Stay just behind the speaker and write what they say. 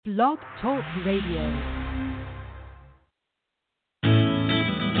Blog Talk Radio.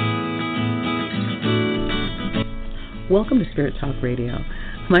 Welcome to Spirit Talk Radio.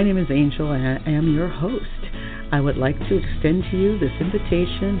 My name is Angel and I am your host. I would like to extend to you this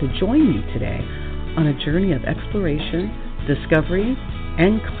invitation to join me today on a journey of exploration, discovery,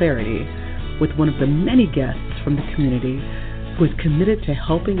 and clarity with one of the many guests from the community who is committed to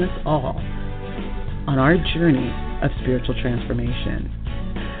helping us all on our journey of spiritual transformation.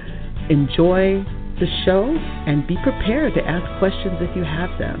 Enjoy the show and be prepared to ask questions if you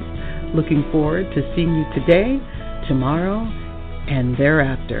have them. Looking forward to seeing you today, tomorrow, and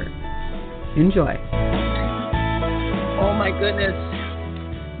thereafter. Enjoy. Oh my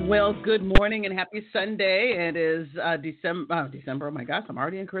goodness. Well, good morning and happy Sunday. It is December. Oh my gosh, I'm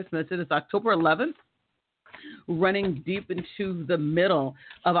already in Christmas. It is October 11th, running deep into the middle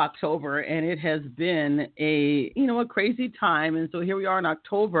of October, and it has been a crazy time. And so here we are in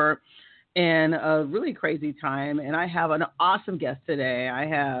October, and a really crazy time. And I have an awesome guest today. I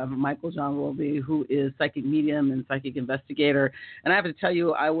have John Robey, who is psychic medium and psychic investigator. And I have to tell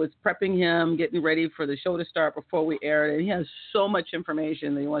you, I was prepping him, getting ready for the show to start before we aired, and he has so much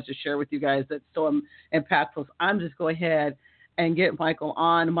information that he wants to share with you guys that's so impactful. So I'm just go ahead and get Michael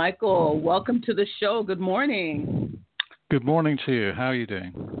on. Michael, welcome to the show. Good morning. Good morning to you. How are you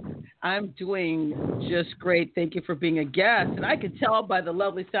doing? I'm doing just great. Thank you for being a guest. And I can tell by the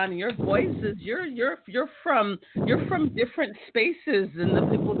lovely sound of your voices, you're from different spaces than the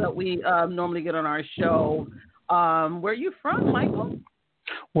people that we normally get on our show. Where are you from, Michael?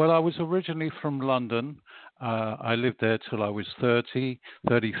 Well, I was originally from London. I lived there till I was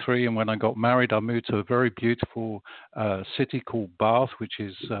 33, and when I got married, I moved to a very beautiful city called Bath, which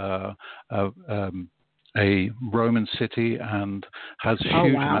is a Roman city and has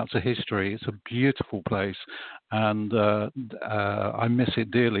huge amounts of history. It's a beautiful place, and I miss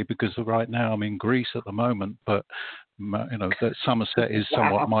it dearly because right now I'm in Greece at the moment, but that Somerset is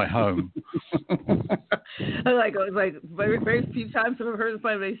somewhat my home. Like very, very few times I've heard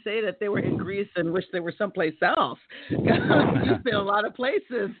somebody say that they were in Greece and wish they were someplace else. You've been a lot of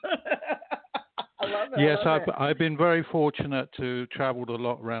places. I love it. Yes, I've been very fortunate to travel a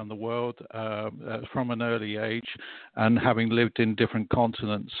lot around the world from an early age, and having lived in different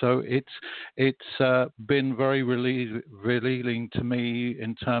continents. So it's been very revealing to me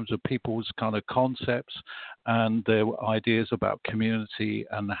in terms of people's kind of concepts and their ideas about community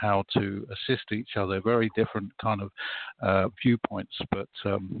and how to assist each other. Very different kind of viewpoints, but.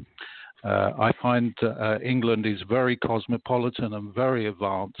 I find England is very cosmopolitan and very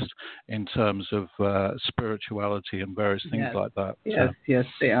advanced in terms of spirituality and various things like that. Yes,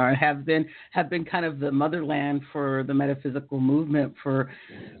 they are. Have been kind of the motherland for the metaphysical movement for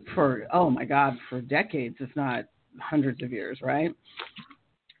oh my God, for decades, if not hundreds of years, right?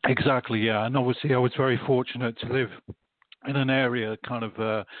 Exactly, yeah. And obviously I was very fortunate to live in an area kind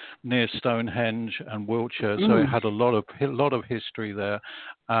of near Stonehenge and Wiltshire, so it had a lot of history there,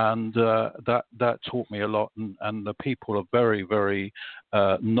 and that taught me a lot. And the people are very, very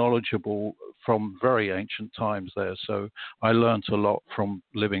knowledgeable from very ancient times there. So I learned a lot from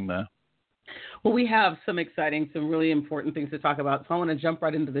living there. Well, we have some really important things to talk about. So I want to jump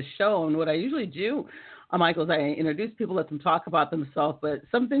right into the show. And what I usually do, Michael, is I introduce people, let them talk about themselves. But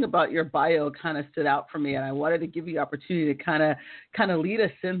something about your bio kind of stood out for me, and I wanted to give you the opportunity to kind of lead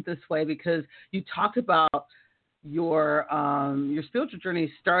us in this way, because you talked about your spiritual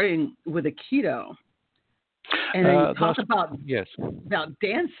journey starting with Aikido, and then you talk about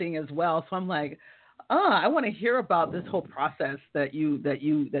dancing as well. So I'm like, I want to hear about this whole process that you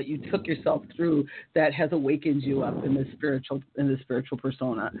took yourself through that has awakened you up in this spiritual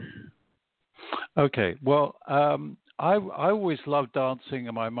persona. Okay, well, I always loved dancing,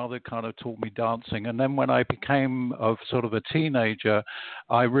 and my mother kind of taught me dancing. And then when I became sort of a teenager,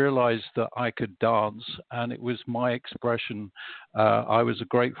 I realized that I could dance, and it was my expression. I was a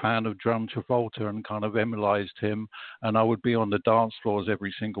great fan of John Travolta and kind of emulized him, and I would be on the dance floors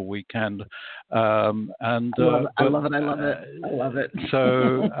every single weekend. I love it.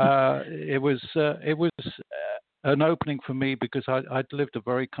 So it was an opening for me, because I'd lived a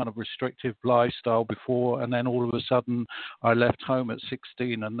very kind of restrictive lifestyle before, and then all of a sudden I left home at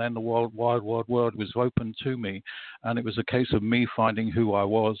 16, and then the wide world was open to me, and it was a case of me finding who I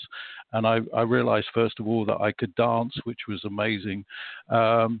was. And I realized, first of all, that I could dance, which was amazing.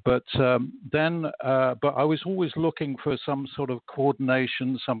 But I was always looking for some sort of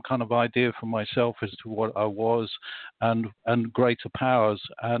coordination, some kind of idea for myself as to what I was, and greater powers.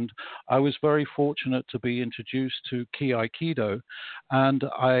 And I was very fortunate to be introduced to Ki Aikido, and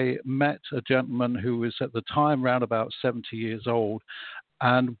I met a gentleman who was at the time around about 70 years old,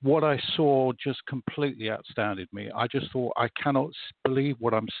 And what I saw just completely outstanded me. I just thought, I cannot believe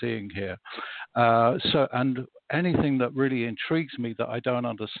what I'm seeing here. And anything that really intrigues me that I don't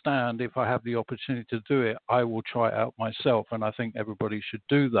understand, if I have the opportunity to do it, I will try it out myself. And I think everybody should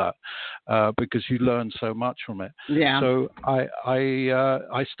do that because you learn so much from it. Yeah. So I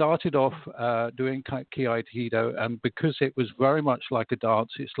started off doing Ki Aikido, and because it was very much like a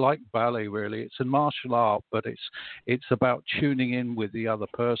dance, it's like ballet really. It's a martial art, but it's about tuning in with the other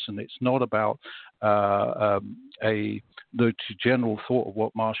person. It's not about the general thought of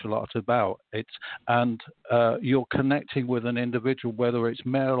what martial arts is about. You're connecting with an individual, whether it's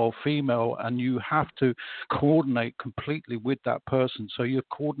male or female, and you have to coordinate completely with that person. So you're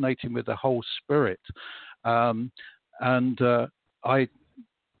coordinating with the whole spirit.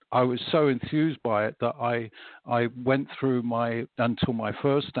 I was so enthused by it that I went through until my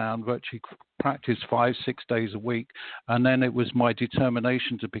first dan, virtually practiced 5-6 days a week. And then it was my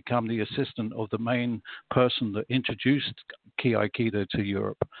determination to become the assistant of the main person that introduced Ki Aikido to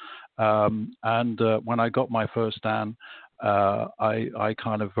Europe. When I got my first dan, I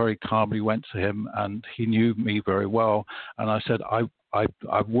kind of very calmly went to him, and he knew me very well. And I said,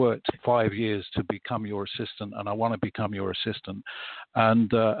 I've worked 5 years to become your assistant, and I want to become your assistant.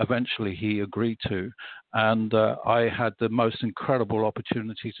 And eventually he agreed to. And I had the most incredible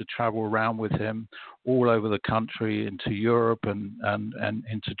opportunity to travel around with him all over the country, into Europe and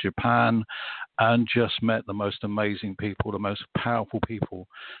into Japan, and just met the most amazing people, the most powerful people.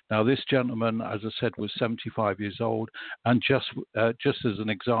 Now, this gentleman, as I said, was 75 years old, and just as an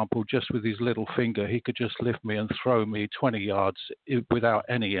example, just with his little finger, he could just lift me and throw me 20 yards without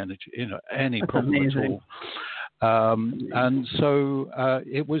any energy, any That's problem amazing. at all.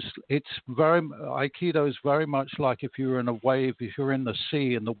 Aikido is very much like if you're in a wave, if you're in the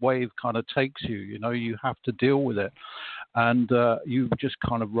sea and the wave kind of takes you, you have to deal with it, and you just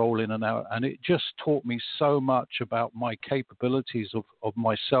kind of roll in and out. And it just taught me so much about my capabilities of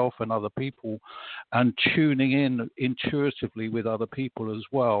myself and other people, and tuning in intuitively with other people as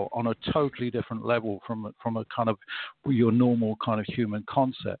well on a totally different level from a kind of your normal kind of human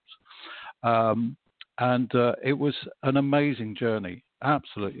concept. It was an amazing journey,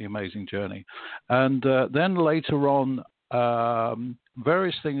 absolutely amazing journey. And then later on,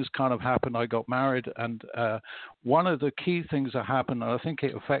 various things kind of happened. I got married, and one of the key things that happened, and I think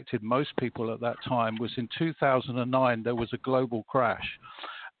it affected most people at that time, was in 2009, there was a global crash.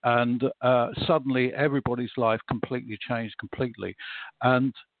 And suddenly everybody's life completely changed completely.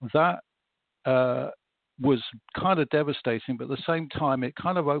 And that was kind of devastating, but at the same time, it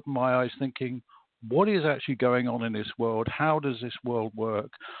kind of opened my eyes thinking, what is actually going on in this world? How does this world work?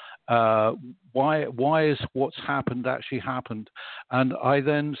 Why is what's happened actually happened? And I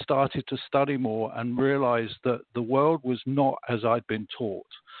then started to study more and realized that the world was not as I'd been taught.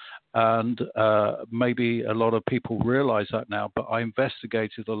 And maybe a lot of people realize that now, but I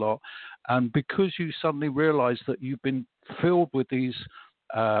investigated a lot. And because you suddenly realize that you've been filled with these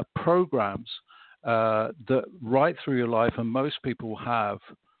programs that right through your life, and most people have,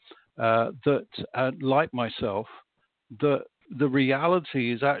 like myself, the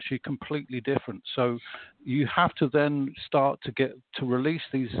reality is actually completely different. So you have to then start to release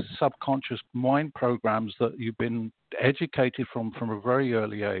these subconscious mind programs that you've been educated from a very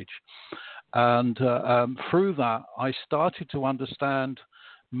early age. And through that, I started to understand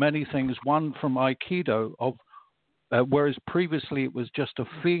many things. One, from Aikido, of whereas previously it was just a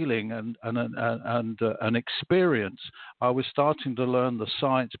feeling and an experience, I was starting to learn the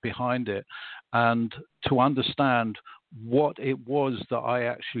science behind it and to understand what it was that I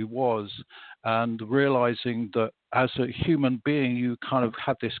actually was, and realizing that as a human being, you kind of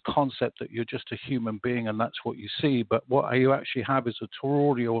have this concept that you're just a human being and that's what you see. But what you actually have is a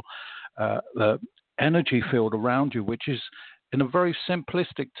toroidal energy field around you, which is, in a very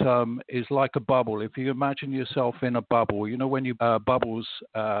simplistic term, is like a bubble. If you imagine yourself in a bubble, when you bubbles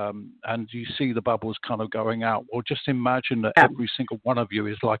and you see the bubbles kind of going out, or just imagine that every single one of you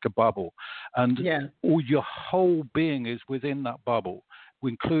is like a bubble, and all your whole being is within that bubble,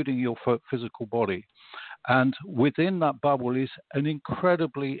 including your physical body. And within that bubble is an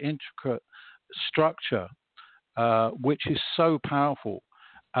incredibly intricate structure, which is so powerful.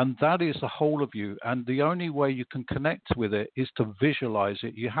 And that is the whole of you. And the only way you can connect with it is to visualize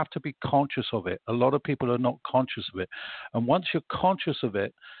it. You have to be conscious of it. A lot of people are not conscious of it. And once you're conscious of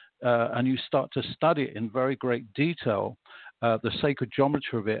it and you start to study it in very great detail, the sacred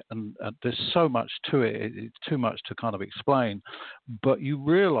geometry of it, and there's so much to it, it's too much to kind of explain, but you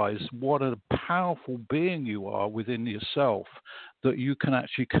realize what a powerful being you are within yourself that you can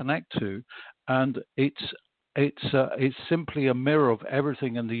actually connect to. And it's it's simply a mirror of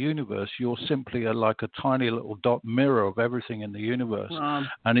everything in the universe. You're simply like a tiny little dot mirror of everything in the universe.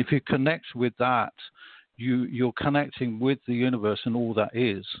 And if you connect with that, you're connecting with the universe and all that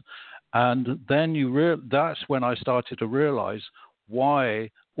is. And then that's when I started to realize why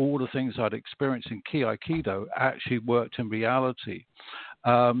all the things I'd experienced in Ki Aikido actually worked in reality.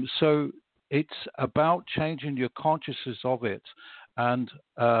 So it's about changing your consciousness of it. And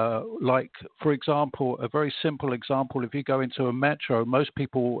like, for example, a very simple example, if you go into a metro, most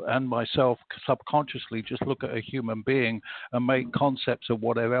people and myself subconsciously just look at a human being and make concepts of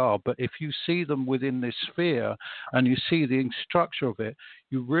what they are. But if you see them within this sphere and you see the structure of it,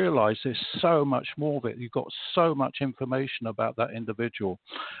 you realize there's so much more of it. You've got so much information about that individual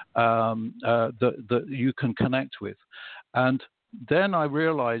that you can connect with. And then I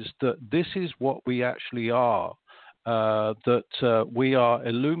realized that this is what we actually are. That we are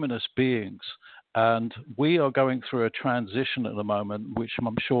illuminous beings, and we are going through a transition at the moment, which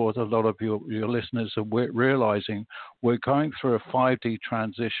I'm sure a lot of your listeners are realizing. We're going through a 5D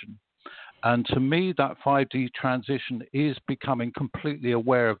transition. And to me, that 5D transition is becoming completely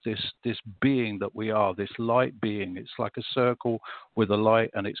aware of this being that we are, this light being. It's like a circle with a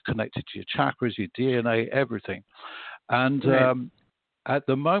light, and it's connected to your chakras, your DNA, everything. And at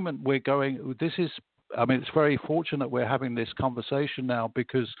the moment, it's very fortunate we're having this conversation now,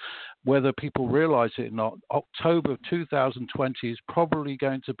 because whether people realize it or not, October of 2020 is probably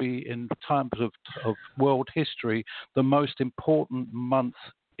going to be, in terms of world history, the most important month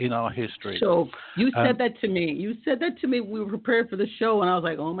in our history. So you said that to me. We were prepared for the show, and I was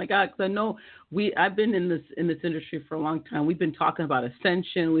like, "Oh my God!" Because I know I've been in this industry for a long time. We've been talking about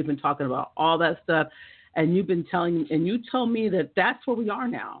ascension. We've been talking about all that stuff, and you tell me that that's where we are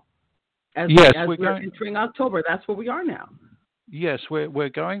now. As we're entering October, that's where we are now. Yes, we're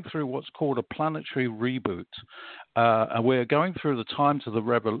going through what's called a planetary reboot. And we're going through the times of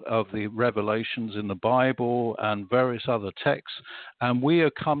the revelations in the Bible and various other texts. And we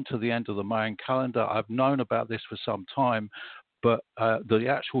have come to the end of the Mayan calendar. I've known about this for some time. But the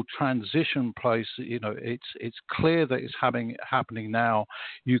actual transition place, it's clear that it's happening now.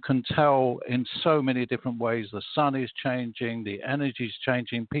 You can tell in so many different ways. The sun is changing, the energy is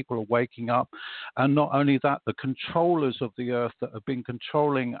changing, people are waking up. And not only that, the controllers of the earth that have been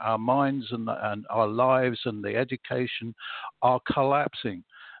controlling our minds and our lives and the education are collapsing,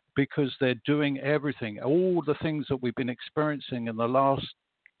 because they're doing everything. All the things that we've been experiencing in the last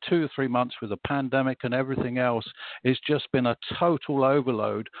 2 or 3 months with the pandemic and everything else, it's just been a total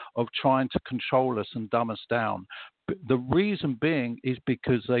overload of trying to control us and dumb us down. But the reason being is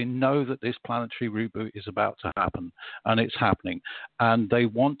because they know that this planetary reboot is about to happen, and it's happening, and they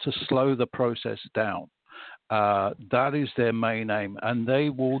want to slow the process down. That is their main aim, and they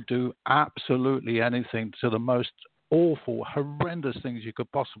will do absolutely anything, to the most awful, horrendous things you could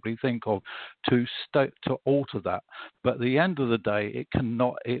possibly think of, to alter that. But at the end of the day,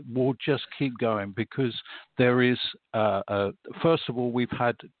 it will just keep going, because there is, first of all, we've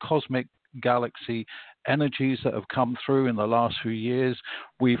had cosmic galaxy energies that have come through in the last few years.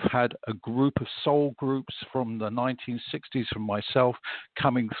 We've had a group of soul groups from the 1960s, from myself,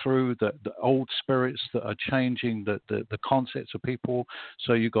 coming through, the old spirits that are changing the concepts of people.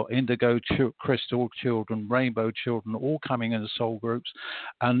 So you've got indigo crystal children, rainbow children, all coming in the soul groups.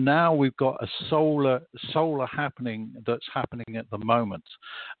 And now we've got a solar happening that's happening at the moment,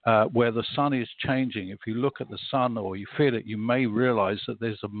 where the sun is changing. If you look at the sun or you feel it, you may realize that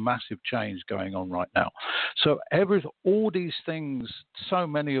there's a massive change going on right now. So all these things, so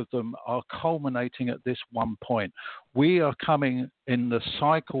many of them are culminating at this one point. We are coming in the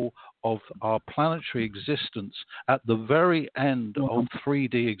cycle of our planetary existence at the very end of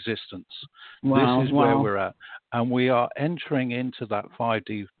 3D existence. This is where we're at. And we are entering into that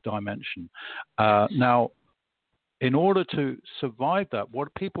 5D dimension. Now, in order to survive that,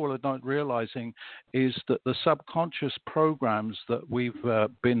 what people are not realizing is that the subconscious programs that we've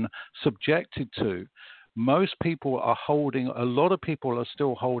been subjected to, a lot of people are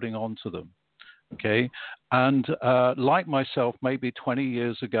still holding on to them. Okay. And like myself, maybe 20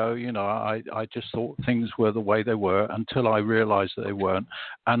 years ago, I just thought things were the way they were until I realized that they weren't.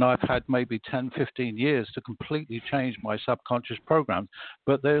 And I've had maybe 10, 15 years to completely change my subconscious programs,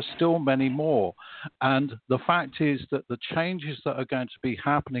 but there's still many more. And the fact is that the changes that are going to be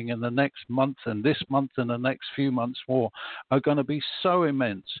happening in the next month and this month and the next few months more are going to be so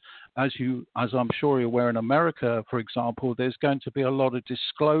immense. As I'm sure you're aware, in America, for example, there's going to be a lot of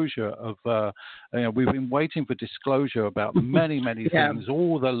disclosure of, we've been waiting for disclosure about many, many things,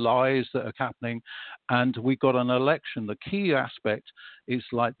 all the lies that are happening. And we got an election. The key aspect is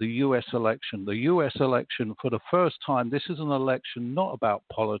like the U.S. election. The U.S. election, for the first time, this is an election not about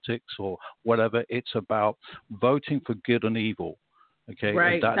politics or whatever. It's about voting for good and evil. Okay,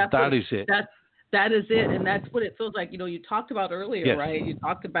 right. That is it. That is it, and that's what it feels like. You talked about earlier, right? You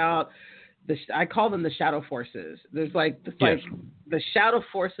talked about I call them the shadow forces. There's like the shadow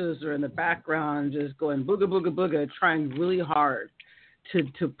forces are in the background, just going booga booga booga, trying really hard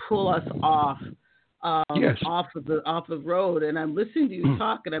to pull us off of the road. And I'm listening to you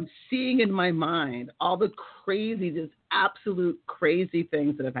talk, and I'm seeing in my mind all the crazy, just absolute crazy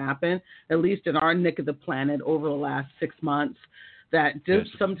things that have happened, at least in our nick of the planet over the last 6 months. That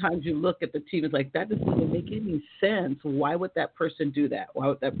just sometimes you look at the team, it's like, that doesn't even make any sense. Why would that person do that? Why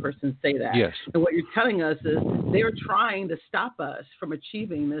would that person say that? Yes. And what you're telling us is they're trying to stop us from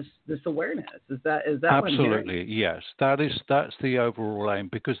achieving this awareness. Is that absolutely? Yes, that's the overall aim,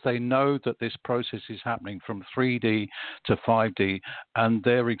 because they know that this process is happening from 3D to 5D, and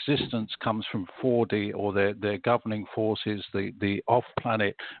their existence comes from 4D, or their governing forces, the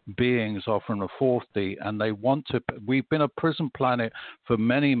off-planet beings are from the 4D, and they want to. We've been a prison planet for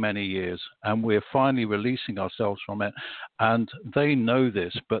many, many years, and we're finally releasing ourselves from it. And they know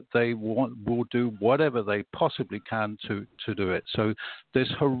this, but they will do whatever they possibly can to do it. So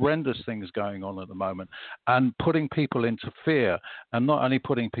there's horrendous things going on at the moment, and putting people into fear. And not only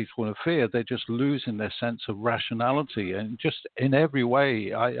putting people into fear, they're just losing their sense of rationality. And just in every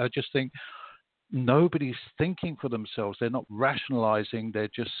way, I just think nobody's thinking for themselves. They're not rationalizing. They're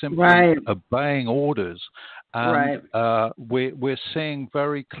just simply obeying orders. And we're seeing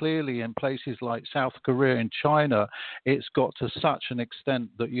very clearly in places like South Korea and China, it's got to such an extent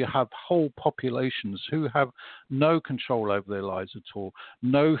that you have whole populations who have no control over their lives at all,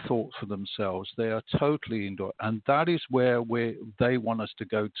 no thought for themselves. They are totally indoor. And that is where they want us to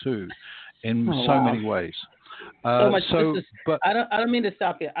go to in many ways. But I don't mean to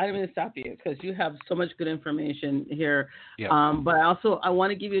stop you. I don't mean to stop you, because you have so much good information here. But I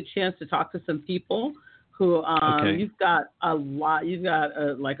want to give you a chance to talk to some people who you've got a lot. You've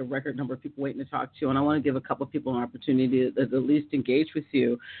got like a record number of people waiting to talk to you, and I want to give a couple of people an opportunity to at least engage with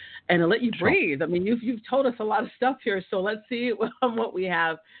you and to let you breathe. I mean, you've told us a lot of stuff here, so let's see what we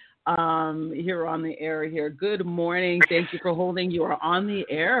have here on the air here. Good morning. Thank you for holding. You are on the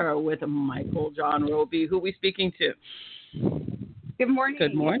air with Michael John Robey. Who are we speaking to? Good morning.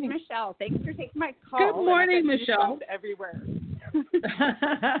 Good morning. It's Michelle. Thanks for taking my call. Good morning, Michelle. Everywhere.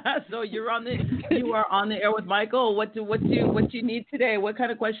 So you are on the air with Michael. What do you need today? What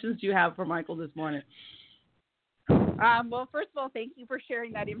kind of questions do you have for Michael this morning? Well, first of all, thank you for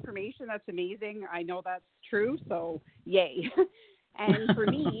sharing that information. That's amazing. I know that's true, so yay. And for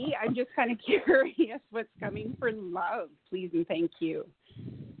me, I'm just kind of curious what's coming for love, please and thank you.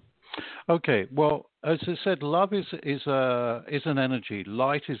 Okay, well, as I said, love is an energy.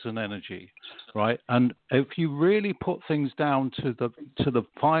 Light is an energy, right? And if you really put things down to the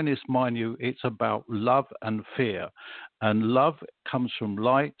finest minute, it's about love and fear. And love comes from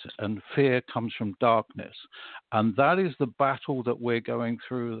light, and fear comes from darkness. And that is the battle that we're going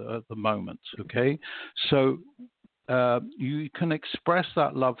through at the moment. Okay, so you can express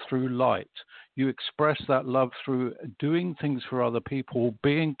that love through light. You express that love through doing things for other people,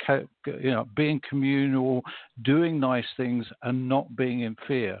 being communal, doing nice things, and not being in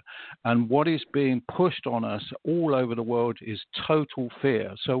fear. And what is being pushed on us all over the world is total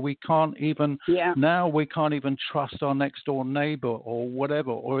fear. So we can't even now we can't even trust our next door neighbor or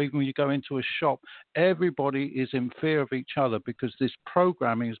whatever, or even when you go into a shop, everybody is in fear of each other because this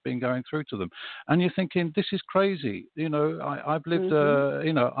programming has been going through to them. And you're thinking, this is crazy. I've lived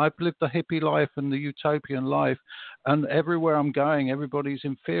I've lived the hippie life and the utopian life, and everywhere I'm going, everybody's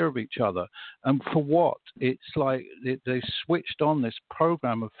in fear of each other. And for what? It's like they switched on this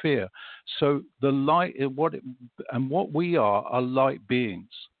program of fear. So the light, what we are light beings.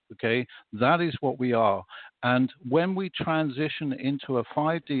 Okay, that is what we are. And when we transition into a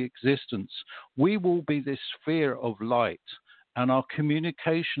 5D existence, we will be this sphere of light. And our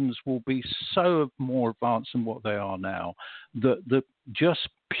communications will be so more advanced than what they are now. The just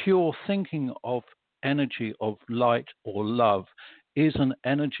pure thinking of energy, of light or love, is an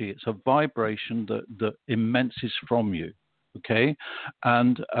energy. It's a vibration that immenses from you. Okay?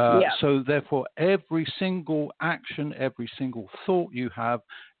 And so therefore, every single action, every single thought you have,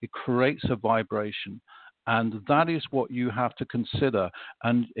 it creates a vibration. And that is what you have to consider.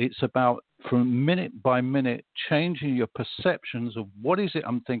 And it's about, from minute by minute, changing your perceptions of what is it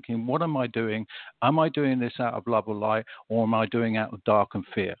I'm thinking, what am I doing? Am I doing this out of love or light, or am I doing it out of dark and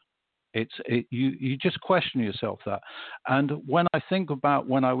fear? You just question yourself that. And when I think about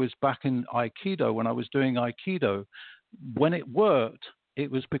when I was back in Aikido, when I was doing Aikido, when it worked, it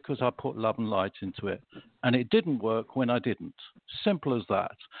was because I put love and light into it, and it didn't work when I didn't. Simple as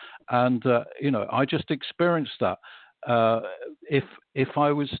that. And I just experienced that. If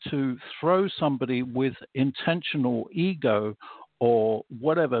I was to throw somebody with intentional ego or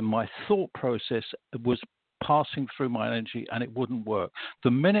whatever, my thought process was passing through my energy and it wouldn't work. The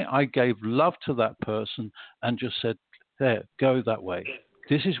minute I gave love to that person and just said, there, go that way.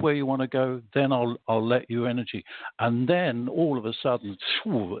 This is where you want to go, then I'll let you energy. And then all of a sudden,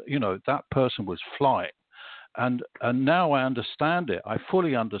 that person was flying. And now I understand it. I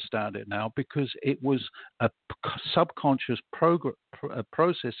fully understand it now because it was a subconscious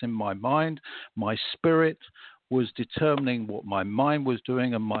process in my mind. My spirit was determining what my mind was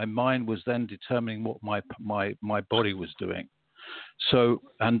doing, and my mind was then determining what my body was doing. So,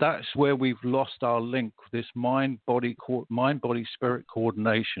 and that's where we've lost our link, this mind-body spirit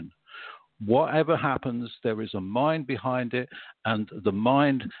coordination. Whatever happens, there is a mind behind it, and the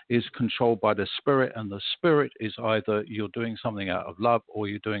mind is controlled by the spirit, and the spirit is either you're doing something out of love or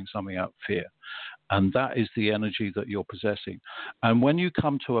you're doing something out of fear. And that is the energy that you're possessing. And when you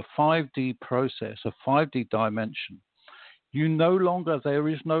come to a 5D process, a 5D dimension, there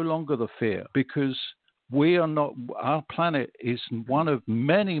is no longer the fear, because we are not, our planet is one of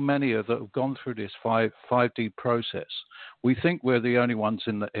many that have gone through this 5D process. We think we're the only ones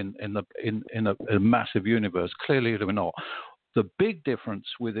in a massive universe. Clearly we're not. The big difference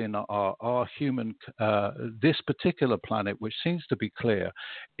within our human, this particular planet, which seems to be clear,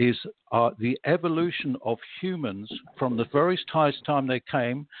 is the evolution of humans from the very first time they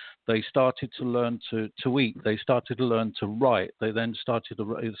came. They started to learn to eat. They started to learn to write. They then started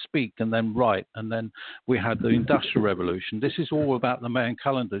to speak and then write. And then we had the Industrial Revolution. This is all about the Mayan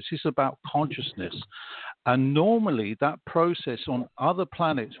calendar. This is about consciousness. And normally that process on other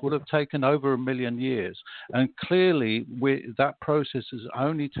planets would have taken over 1 million years. And clearly that process has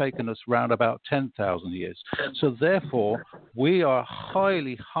only taken us around about 10,000 years. So therefore, we are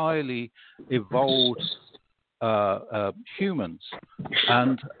highly evolved humans.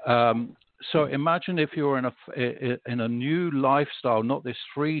 And so imagine if you're in a new lifestyle, not this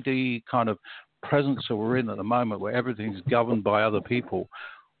 3D kind of presence that we're in at the moment where everything's governed by other people.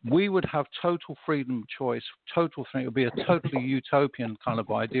 We would have total freedom of choice, it would be a totally utopian kind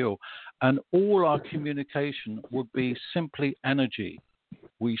of ideal. And all our communication would be simply energy.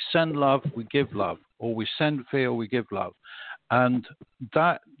 We send love, we give love, or we send fear, we give love. And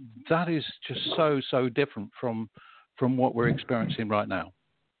that is just so different from what we're experiencing right now.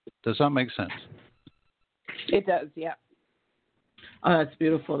 Does that make sense? It does, yeah. Oh, that's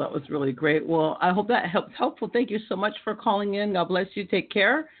beautiful. That was really great. Well, I hope that helpful. Thank you so much for calling in. God bless you. Take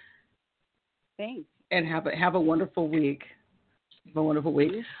care. Thanks. And have a wonderful week. Have a wonderful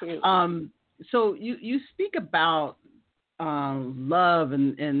week. So you speak about love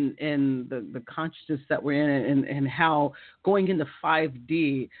and the consciousness that we're in, and how going into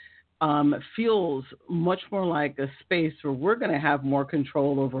 5D feels much more like a space where we're going to have more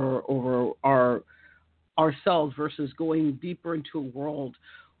control over ourselves versus going deeper into a world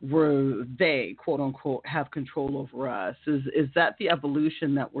where they, quote unquote, have control over us. Is that the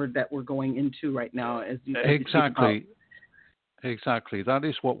evolution that we're going into right now? Exactly. Exactly. That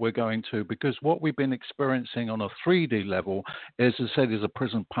is what we're going to, because what we've been experiencing on a 3D level, as I said, is a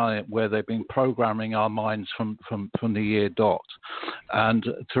prison planet where they've been programming our minds from the year dot. And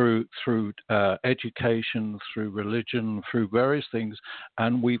through education, through religion, through various things,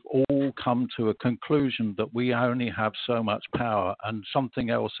 and we've all come to a conclusion that we only have so much power, and something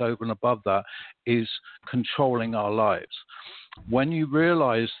else over and above that is controlling our lives. When you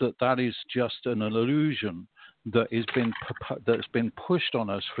realize that is just an illusion, that's been pushed on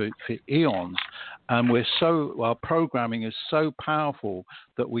us for eons, and our programming is so powerful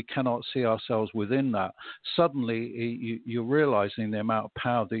that we cannot see ourselves within that. Suddenly, you're realizing the amount of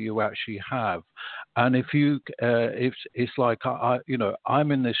power that you actually have. And if it's like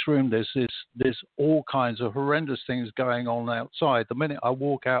I'm in this room. There's all kinds of horrendous things going on outside. The minute I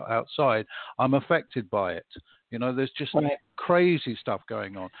walk outside, I'm affected by it. There's just crazy stuff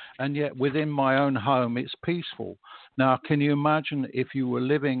going on. And yet within my own home, it's peaceful. Now, can you imagine if you were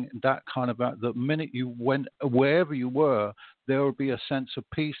living that kind of, the minute you went, wherever you were, there would be a sense of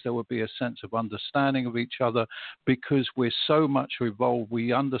peace. There would be a sense of understanding of each other, because we're so much evolved.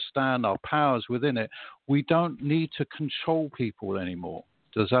 We understand our powers within it. We don't need to control people anymore.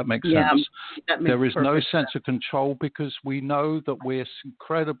 Does that make Yeah, sense? that makes There is no perfect sense of control because we know that we're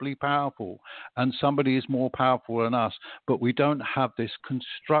incredibly powerful and somebody is more powerful than us, but we don't have this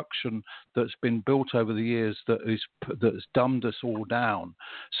construction that's been built over the years that's dumbed us all down.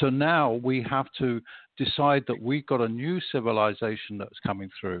 So now we have to decide that we've got a new civilization that's coming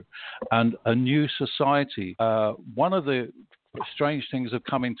through and a new society. One of the strange things of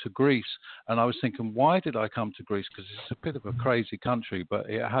coming to Greece, and I was thinking, why did I come to Greece? Because it's a bit of a crazy country, but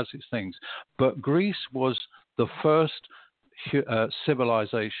it has its things. But Greece was the first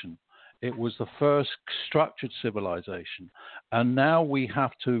civilization. It was the first structured civilization. And now we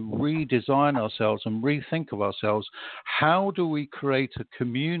have to redesign ourselves and rethink of ourselves. How do we create a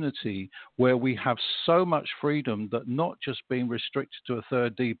community where we have so much freedom that not just being restricted to a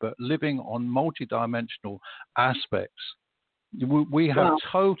third D, but living on multidimensional aspects? We have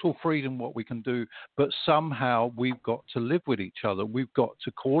total freedom what we can do, but somehow we've got to live with each other. We've got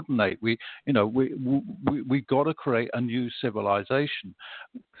to coordinate. We got to create a new civilization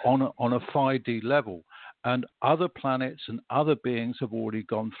on a 5D level. And other planets and other beings have already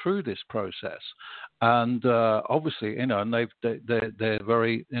gone through this process, and obviously, and they're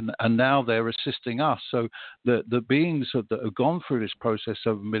very, and now they're assisting us. So the beings that have gone through this process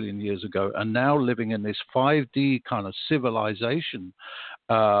over a million years ago are now living in this 5D kind of civilization,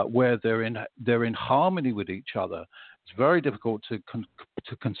 where they're in harmony with each other. It's very difficult to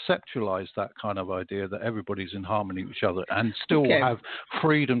conceptualize that kind of idea that everybody's in harmony with each other and still have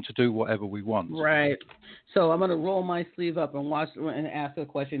freedom to do whatever we want. Right. So I'm going to roll my sleeve up and watch and ask a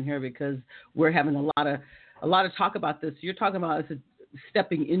question here because we're having a lot of talk about this. You're talking about us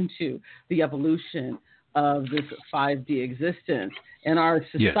stepping into the evolution of this 5D existence, and our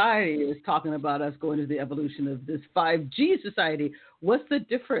society is talking about us going to the evolution of this 5G society. What's the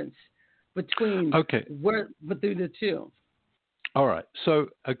difference between between the two? All right. So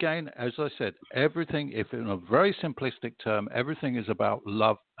again, as I said, everything, if in a very simplistic term, everything is about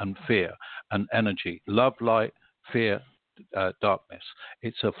love and fear and energy. Love, light, fear, darkness.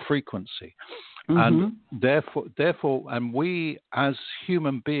 It's a frequency. And therefore, and we as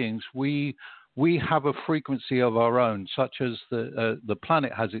human beings, we have a frequency of our own, such as the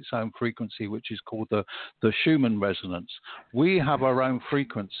planet has its own frequency, which is called the Schumann resonance. We have our own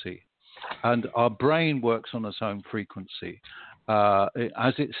frequency. And our brain works on its own frequency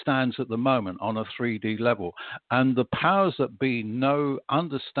as it stands at the moment on a 3D level. And the powers that be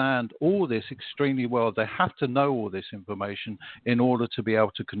understand all this extremely well. They have to know all this information in order to be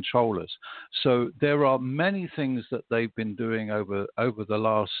able to control us. So there are many things that they've been doing over the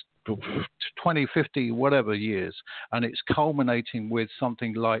last 20, 50, whatever years. And it's culminating with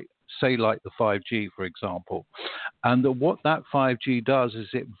something like the 5G, for example. And what that 5G does is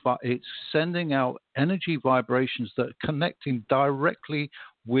it's sending out energy vibrations that are connecting directly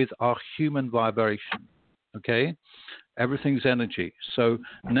with our human vibration. Okay? Everything's energy. So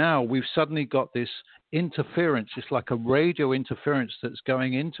now we've suddenly got this interference. It's like a radio interference that's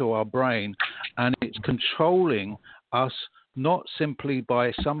going into our brain, and it's controlling us, not simply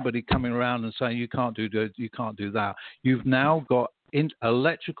by somebody coming around and saying, you can't do that. You've now got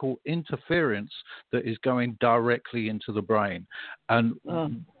electrical interference that is going directly into the brain. And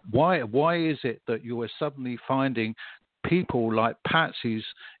why is it that you are suddenly finding people like patsies?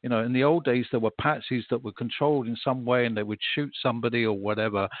 In the old days, there were patsies that were controlled in some way and they would shoot somebody or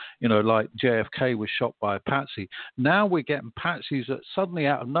whatever, like JFK was shot by a patsy. Now we're getting patsies that suddenly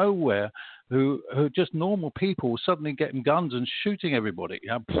out of nowhere, who are just normal people, suddenly getting guns and shooting everybody.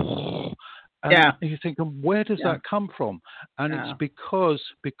 And you're thinking, where does that come from? And it's because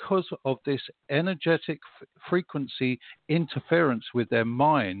of this energetic frequency interference with their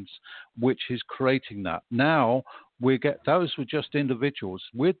minds, which is creating that. Now those were just individuals.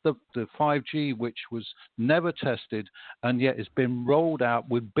 With the 5G, which was never tested and yet it's been rolled out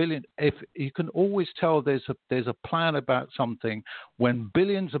with billions. If you can always tell there's a plan about something when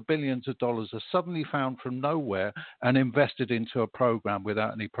billions of dollars are suddenly found from nowhere and invested into a program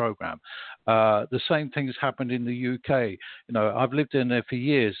without any program. The same thing has happened in the UK. I've lived in there for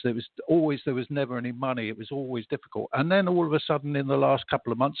years. There was never any money. It was always difficult. And then all of a sudden, in the last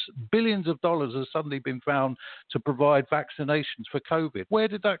couple of months, billions of dollars have suddenly been found to provide vaccinations for COVID. Where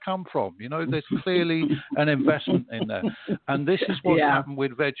did that come from? There's clearly an investment in there. And this is what's happened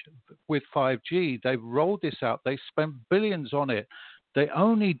with 5G. They've rolled this out. They spent billions on it. They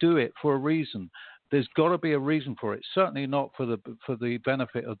only do it for a reason. There's got to be a reason for it. Certainly not for the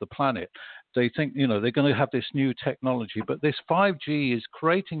benefit of the planet. They think they're going to have this new technology, but this 5G is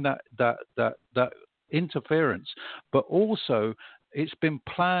creating that interference, but also it's been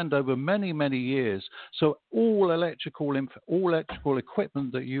planned over many, many years. So all electrical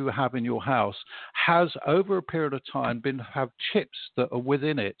equipment that you have in your house has, over a period of time, have chips that are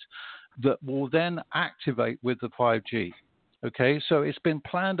within it that will then activate with the 5G. Okay, so it's been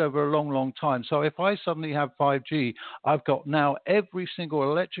planned over a long, long time. So if I suddenly have 5G, I've got now every single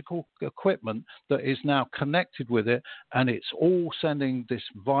electrical equipment that is now connected with it, and it's all sending this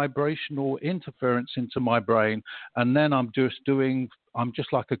vibrational interference into my brain, and then I'm just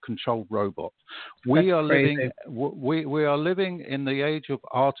like a controlled robot. We are living in the age of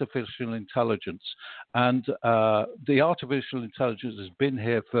artificial intelligence, and the artificial intelligence has been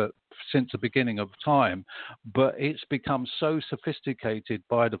here since the beginning of time, but it's become so sophisticated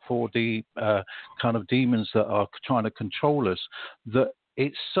by the 4D kind of demons that are trying to control us that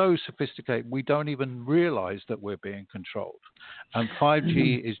it's so sophisticated we don't even realize that we're being controlled. And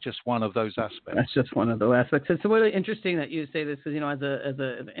 5G is just one of those aspects. That's just one of those aspects. It's really interesting that you say this because, as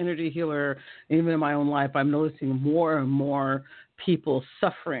an energy healer, even in my own life, I'm noticing more and more people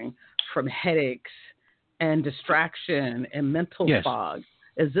suffering from headaches and distraction and mental fog.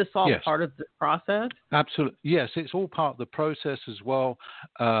 Is this all part of the process? Absolutely. Yes, it's all part of the process as well.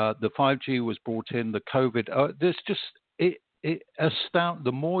 The 5G was brought in, the COVID. There's just, it astounds.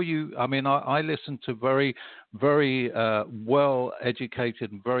 The more I listen to very, very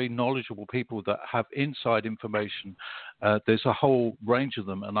well-educated and very knowledgeable people that have inside information. There's a whole range of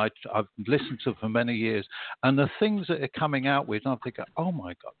them, and I've listened to them for many years. And the things that they're coming out with, I'm thinking, oh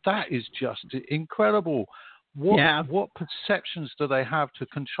my God, that is just incredible. What perceptions do they have to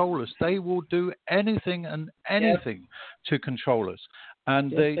control us? They will do anything and anything to control us. And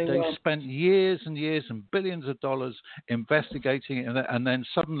they spent years and years and billions of dollars investigating it, and then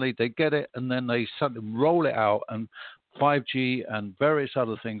suddenly they get it, and then they suddenly roll it out, and 5G and various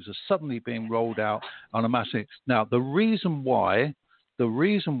other things are suddenly being rolled out on a massive. Now, the reason why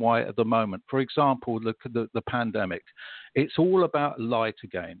at the moment, for example, the pandemic, it's all about light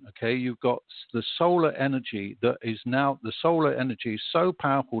again. Okay, you've got the solar energy the solar energy is so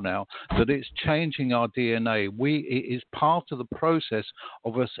powerful now that it's changing our DNA. It is part of the process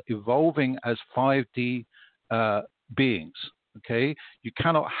of us evolving as 5D beings. Okay, you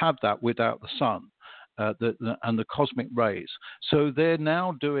cannot have that without the sun. And the cosmic rays. So they're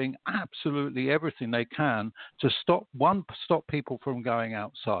now doing absolutely everything they can to stop people from going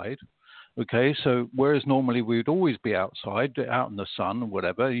outside. Okay, so whereas normally we would always be outside, out in the sun or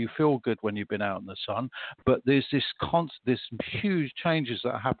whatever, you feel good when you've been out in the sun, but there's this huge changes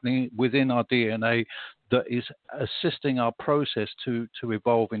that are happening within our DNA that is assisting our process to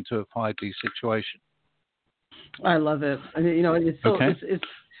evolve into a 5D situation. I love it. It's so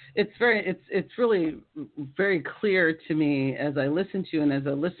it's really very clear to me as I listen to you and as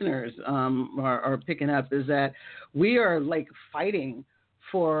the listeners are picking up, is that we are like fighting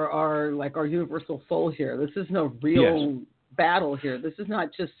for our universal soul here. This is no real battle here. This is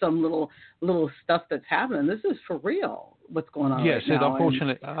not just some little stuff that's happening. This is for real. What's going on? Yes, right now.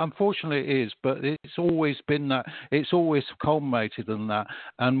 Unfortunately it is, but it's always been that. It's always culminated in that.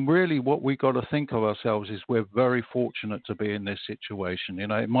 And really, what we got to think of ourselves is we're very fortunate to be in this situation.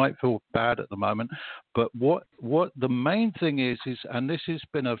 It might feel bad at the moment, but what the main thing is, and this has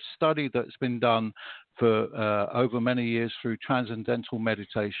been a study that's been done for over many years through transcendental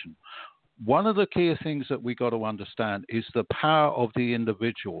meditation. One of the key things that we got to understand is the power of the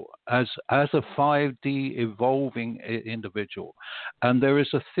individual as a 5D evolving individual. And there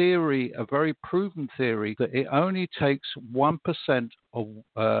is a theory, a very proven theory, that it only takes 1% of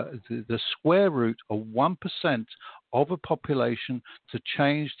the square root of 1% of a population to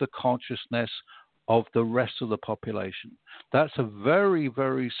change the consciousness of the rest of the population. That's a very,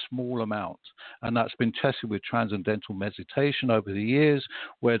 very small amount, and that's been tested with transcendental meditation over the years,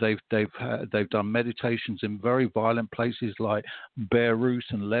 where they've done meditations in very violent places like Beirut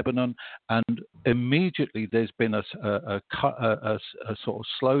and Lebanon, and immediately there's been a sort of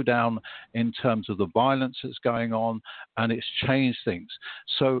slowdown in terms of the violence that's going on, and it's changed things.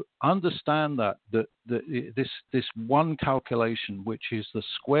 So understand that this one calculation, which is the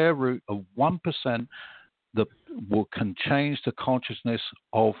square root of 1%, that can change the consciousness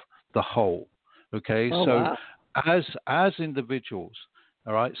of the whole. Okay, wow. As individuals,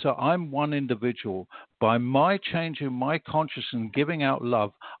 all right. So I'm one individual. By my changing my consciousness and giving out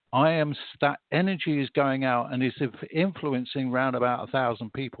love, that energy is going out and is influencing around about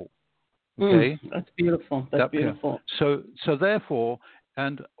 1,000 people. Okay, that's beautiful. That's beautiful. So therefore.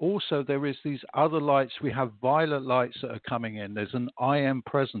 And also there is these other lights. We have violet lights that are coming in. There's an I am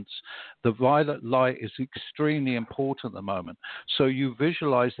presence. The violet light is extremely important at the moment. So you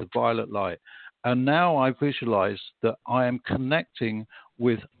visualize the violet light. And now I visualize that I am connecting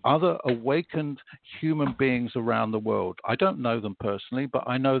with other awakened human beings around the world. I don't know them personally, but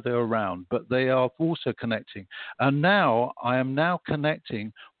I know they're around, but they are also connecting. And now I am now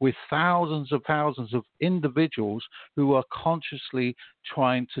connecting with thousands of individuals who are consciously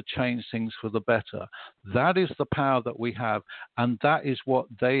trying to change things for the better. That is the power that we have, and that is what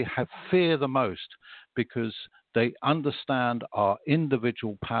they fear the most, because they understand our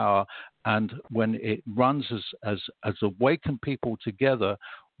individual power, and when it runs as awakened people together,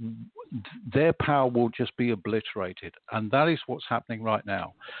 their power will just be obliterated, and that is what's happening right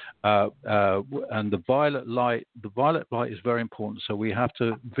now. And the violet light is very important. So we have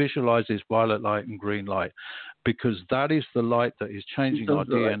to visualize this violet light and green light, because that is the light that is changing our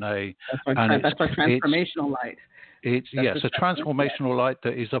DNA. That's our transformational light. It's a transformational light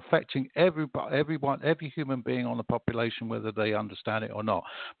that is affecting everyone, every human being on the population, whether they understand it or not.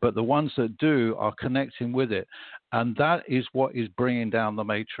 But the ones that do are connecting with it, and that is what is bringing down the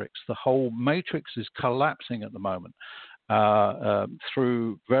matrix. The whole matrix is collapsing at the moment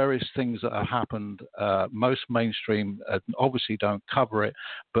through various things that have happened. Most mainstream obviously don't cover it,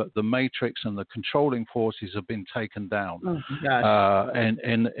 but the matrix and the controlling forces have been taken down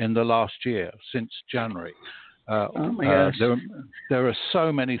in the last year, since January. There are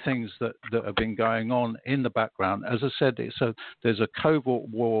so many things that have been going on in the background. As I said, there's a covert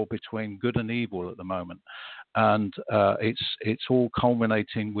war between good and evil at the moment, and it's all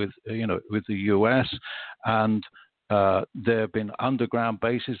culminating with the US, and there have been underground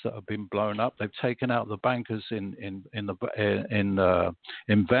bases that have been blown up. They've taken out the bankers in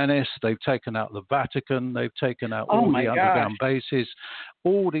Venice. They've taken out the Vatican. They've taken out all the underground bases.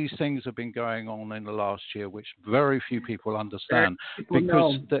 All these things have been going on in the last year, which very few people understand,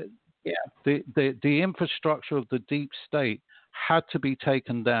 because the infrastructure of the deep state had to be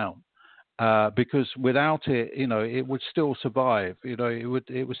taken down. Because without it, it would still survive. It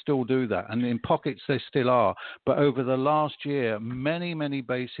would still do that, and in pockets they still are. But over the last year, many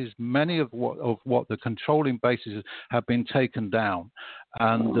bases, many of what the controlling bases have been taken down,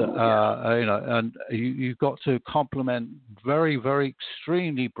 and and you've got to compliment very, very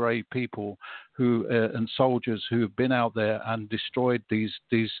extremely brave people who and soldiers who have been out there and destroyed these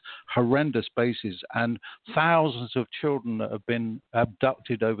horrendous bases, and thousands of children that have been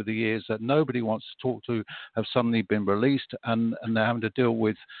abducted over the years that nobody wants to talk to have suddenly been released, and they're having to deal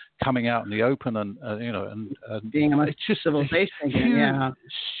with coming out in the open and being a it's just civilization again.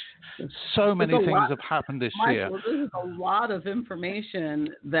 So many things have happened this year. This is a lot of information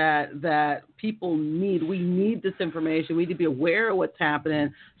that people need. We need this information. We need to be aware of what's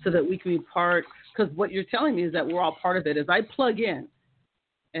happening so that we can be part. Because what you're telling me is that we're all part of it. As I plug in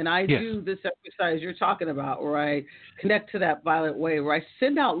and I do this exercise you're talking about, where I connect to that violet wave, where I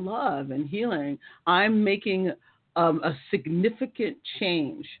send out love and healing, I'm making a significant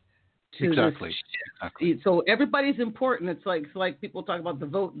change. Exactly. So everybody's important. It's like people talk about the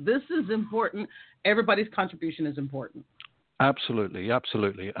vote. This is important. Everybody's contribution is important. Absolutely.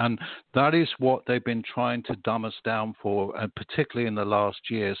 And that is what they've been trying to dumb us down for, and particularly in the last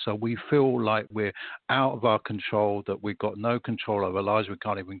year. So we feel like we're out of our control, that we've got no control over our lives. We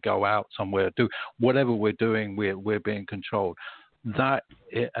can't even go out somewhere, do whatever we're doing. We're being controlled.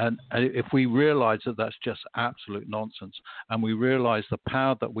 And if we realize that that's just absolute nonsense, and we realize the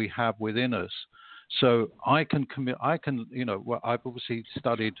power that we have within us, so I've obviously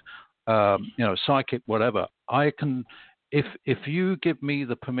studied, psychic, whatever. If you give me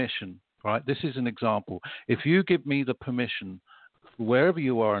the permission, right? This is an example. If you give me the permission, wherever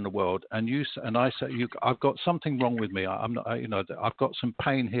you are in the world, and I say, I've got something wrong with me. I'm not, I've got some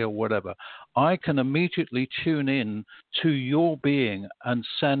pain here, or whatever. I can immediately tune in to your being and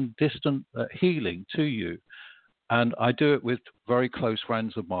send distant healing to you. And I do it with very close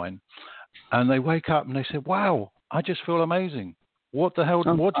friends of mine, and they wake up and they say, "Wow, I just feel amazing. What the hell?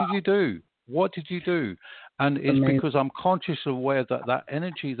 What did you do? What did you do?" And it's because I'm consciously aware that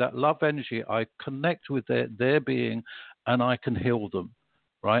energy, that love energy, I connect with their being, and I can heal them,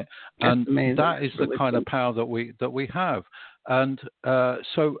 right? And that is the kind of power that we have. And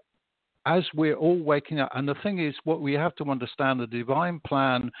so as we're all waking up, and the thing is, what we have to understand, the divine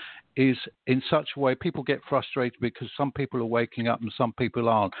plan is in such a way, people get frustrated because some people are waking up and some people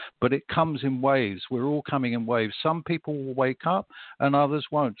aren't, but it comes in waves. We're all coming in waves. Some people will wake up and others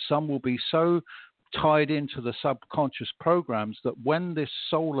won't. Some will be so tied into the subconscious programs that when this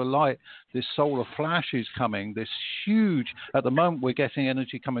solar light, this solar flash is coming, this huge, at the moment we're getting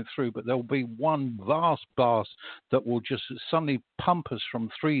energy coming through, but there'll be one vast blast that will just suddenly pump us from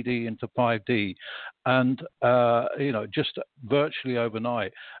 3D into 5D, and just virtually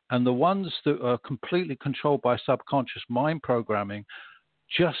overnight. And the ones that are completely controlled by subconscious mind programming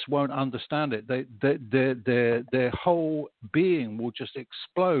just won't understand it. Their whole being will just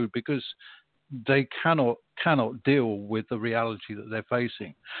explode because they cannot deal with the reality that they're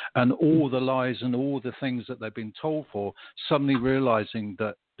facing, and all the lies and all the things that they've been told for, suddenly realizing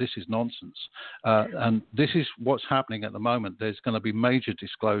that this is nonsense. And this is what's happening at the moment. There's going to be major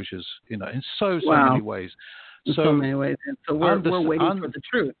disclosures, in so many ways. So many ways. And so we're waiting for the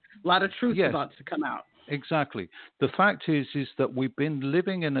truth. A lot of truth about to come out. Exactly. The fact is that we've been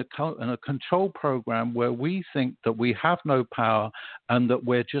living in a control program where we think that we have no power and that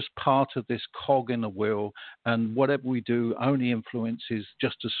we're just part of this cog in the wheel, and whatever we do only influences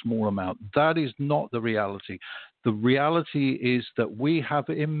just a small amount. That is not the reality. The reality is that we have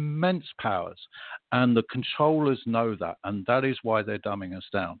immense powers, and the controllers know that, and that is why they're dumbing us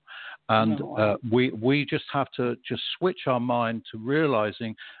down. And we just have to just switch our mind to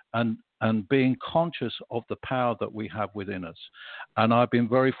realizing and being conscious of the power that we have within us. And I've been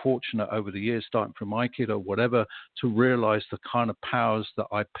very fortunate over the years, starting from my kid or whatever, to realize the kind of powers that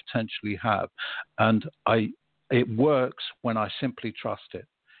I potentially have. And it works when I simply trust it.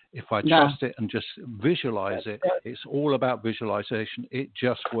 If I trust it and just visualize it, it's all about visualization. It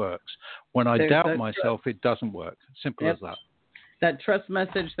just works. When I doubt myself, it doesn't work. Simple as that. That trust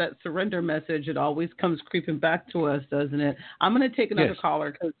message, that surrender message, it always comes creeping back to us, doesn't it? I'm going to take another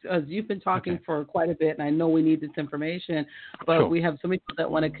caller because you've been talking for quite a bit, and I know we need this information, but we have so many people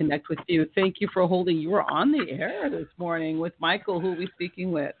that want to connect with you. Thank you for holding. You were on the air this morning with Michael, who we're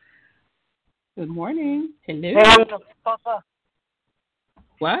speaking with. Good morning. Hello. Hey, Papa.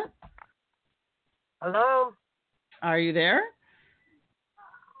 What? Hello? Are you there?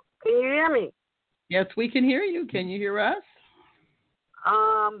 Can you hear me? Yes, we can hear you. Can you hear us?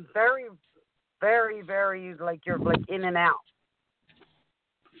 Very, very, very, you're in and out.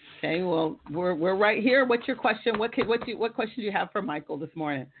 Okay, well, we're right here. What's your question? What question do you have for Michael this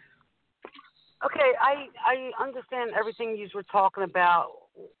morning? Okay, I understand everything you were talking about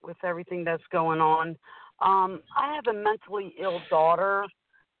with everything that's going on. I have a mentally ill daughter,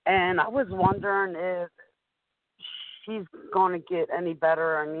 and I was wondering if she's going to get any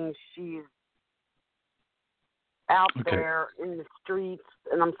better. I mean, she's out there in the streets,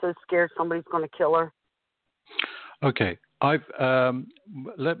 and I'm so scared somebody's going to kill her. Okay. I've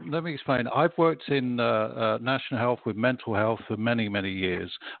let me explain. I've worked in national health with mental health for many, many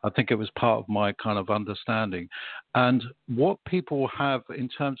years. I think it was part of my kind of understanding. And what people have in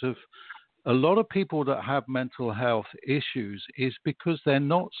terms of a lot of people that have mental health issues is because they're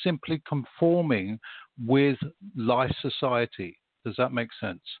not simply conforming with life society. Does that make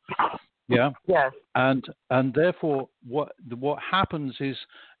sense? Yeah. Yes. And therefore, what happens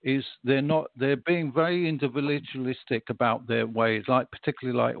is they're being very individualistic about their ways,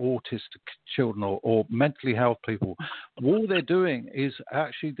 particularly like autistic children or mentally health people. All they're doing is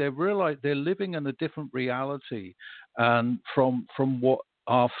actually they realize they're living in a different reality, and from what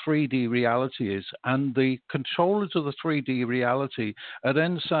our 3D reality is, and the controllers of the 3D reality are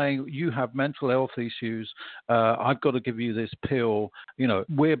then saying, you have mental health issues, I've got to give you this pill.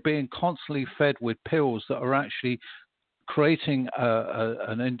 We're being constantly fed with pills that are actually creating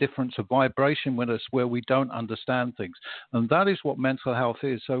an indifference, a vibration with us where we don't understand things. And that is what mental health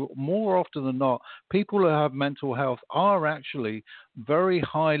is. So more often than not, people who have mental health are actually very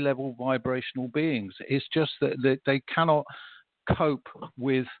high level vibrational beings. It's just that they cannot cope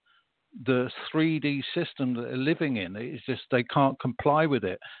with the 3D system that they're living in. It's just they can't comply with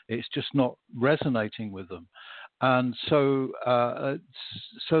it. It's just not resonating with them. And so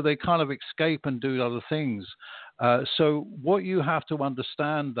they kind of escape and do other things. So what you have to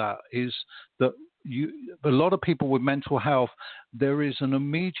understand that is that a lot of people with mental health, there is an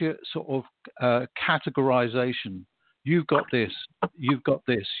immediate sort of categorization. You've got this, you've got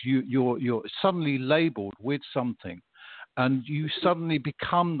this. You're suddenly labeled with something. And you suddenly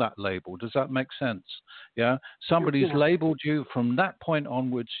become that label. Does that make sense? Yeah. Somebody's labeled you. From that point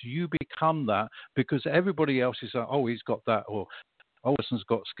onwards, you become that because everybody else is like, oh, he's got that, or oh, this person's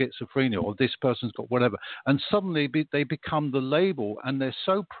got schizophrenia, or this person's got whatever. And suddenly they become the label, and they're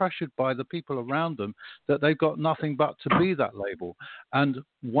so pressured by the people around them that they've got nothing but to be that label. And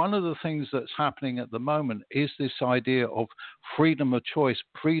one of the things that's happening at the moment is this idea of freedom of choice,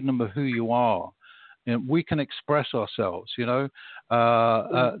 freedom of who you are. You know, we can express ourselves. You know,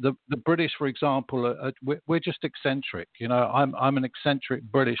 the British, for example, we're just eccentric. You know, I'm an eccentric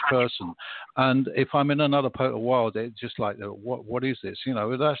British person, and if I'm in another part of the world, it's just like, what is this? You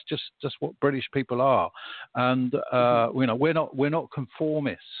know, that's just what British people are, and you know, we're not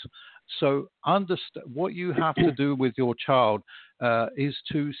conformists. So understand what you have to do with your child is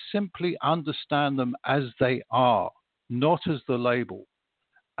to simply understand them as they are, not as the label.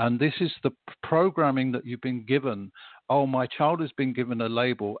 And this is the programming that you've been given. Oh, my child has been given a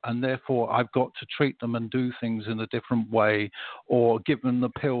label, and therefore I've got to treat them and do things in a different way, or give them the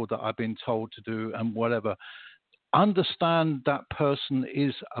pill that I've been told to do, and whatever. Understand that person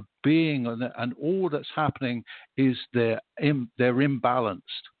is a being, and all that's happening is they're imbalanced.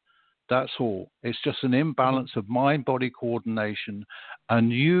 That's all. It's just an imbalance of mind-body coordination, and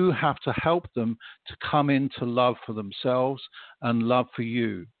you have to help them to come into love for themselves and love for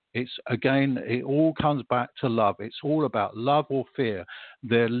you. It's, again, it all comes back to love. It's all about love or fear.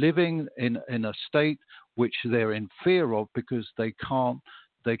 They're living in a state which they're in fear of because they can't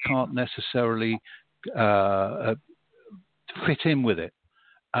necessarily fit in with it.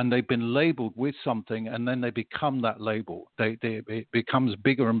 And they've been labeled with something, and then they become that label. It becomes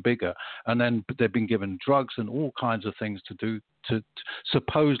bigger and bigger, and then they've been given drugs and all kinds of things to do to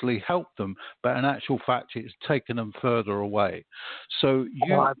supposedly help them, but in actual fact, it's taken them further away. So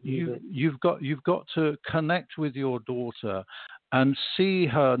you've got to connect with your daughter and see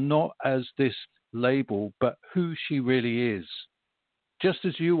her not as this label, but who she really is, just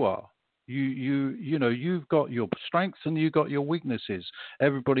as you are. You know, you've got your strengths and you've got your weaknesses.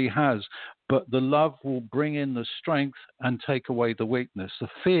 Everybody has, but the love will bring in the strength and take away the weakness. The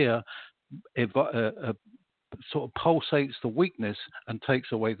fear sort of pulsates the weakness and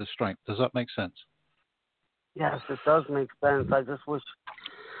takes away the strength. Does that make sense? Yes, it does make sense. I just wish.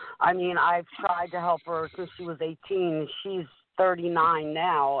 I mean, I've tried to help her since she was 18. She's 39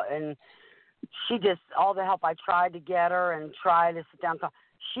 now, and she just all the help I tried to get her and try to sit down and talk.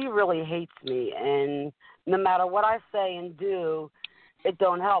 She really hates me, and no matter what I say and do, it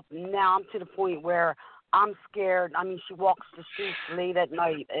don't help. Now I'm to the point where I'm scared. I mean, she walks the streets late at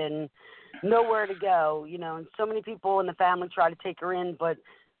night and nowhere to go, you know, and so many people in the family try to take her in, but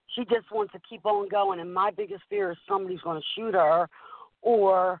she just wants to keep on going, and my biggest fear is somebody's going to shoot her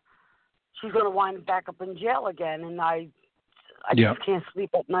or she's going to wind back up in jail again, and I just can't sleep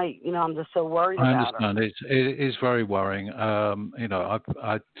at night. You know, I'm just so worried about her. I understand. It is very worrying. You know,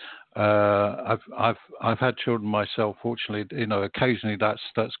 I've had children myself. Fortunately, you know, occasionally that's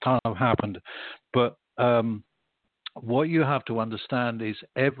kind of happened. But what you have to understand is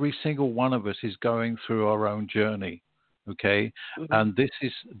every single one of us is going through our own journey. Okay, and this,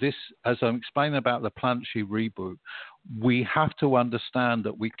 as I'm explaining about the planetary reboot, we have to understand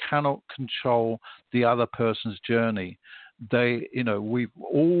that we cannot control the other person's journey. You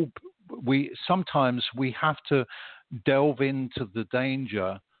know, sometimes we have to delve into the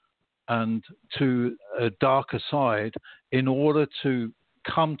danger and to a darker side in order to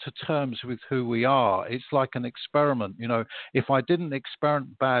come to terms with who we are. It's like an experiment. You know, if I didn't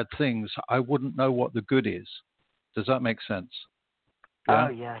experiment bad things, I wouldn't know what the good is. Does that make sense? Yeah?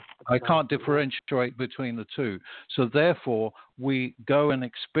 Oh, yes. I can't differentiate between the two. So therefore, we go and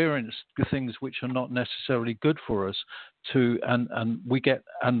experience things which are not necessarily good for us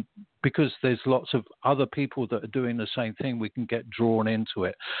and because there's lots of other people that are doing the same thing, we can get drawn into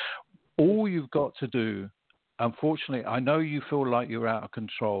it. All you've got to do, unfortunately, I know you feel like you're out of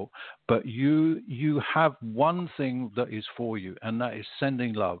control, but you have one thing that is for you, and that is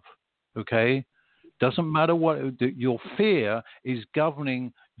sending love. Okay? Doesn't matter what your fear is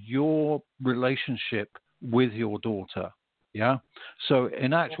governing your relationship with your daughter. Yeah. So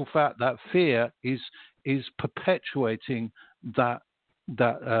in actual fact, that fear is perpetuating that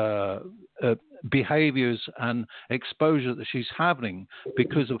behaviors and exposure that she's having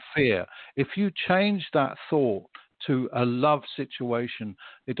because of fear. If you change that thought to a love situation,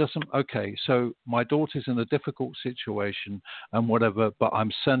 it doesn't. Okay, so my daughter's in a difficult situation and whatever, but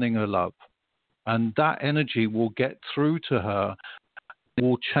I'm sending her love. And that energy will get through to her,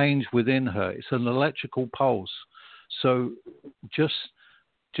 will change within her. It's an electrical pulse. So just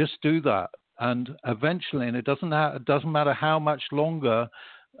do that. And eventually, and it doesn't matter how much longer,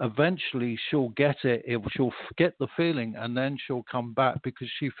 eventually she'll get it. She'll get the feeling, and then she'll come back because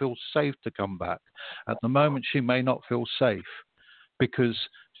she feels safe to come back. At the moment, she may not feel safe because,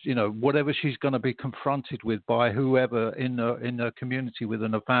 you know, whatever she's going to be confronted with by whoever in her community,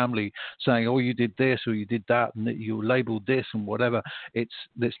 within her family, saying, "Oh, you did this or you did that, and that you labelled this and whatever." It's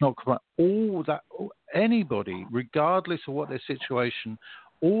not all that. Anybody, regardless of what their situation,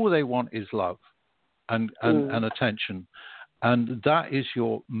 all they want is love. and attention. And that is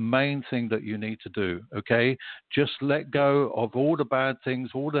your main thing that you need to do, okay? Just let go of all the bad things,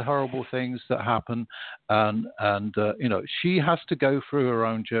 all the horrible things that happen. And she has to go through her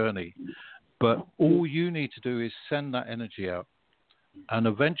own journey. But all you need to do is send that energy out. And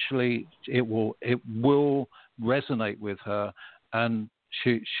eventually it will resonate with her, and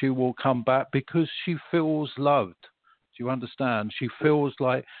she will come back because she feels loved. Do you understand? She feels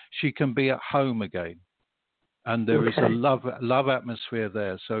like she can be at home again. And there is a love atmosphere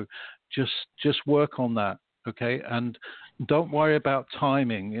there. So just work on that, okay? And don't worry about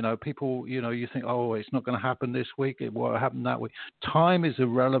timing. People, you think, oh, it's not going to happen this week. It will happen that week. Time is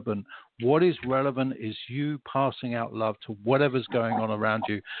irrelevant. What is relevant is you passing out love to whatever's going on around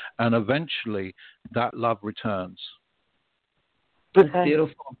you, and eventually that love returns. That's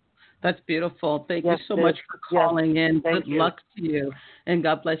beautiful. That's beautiful. Thank you so much for calling in. Good luck to you. And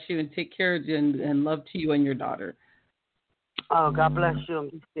God bless you, and take care, and love to you and your daughter. Oh, God bless you,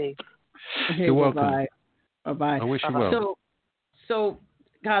 and be safe. Okay, you're welcome. Bye-bye. I wish you well. So,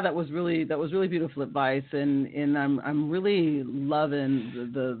 God, that was really beautiful advice, and I'm really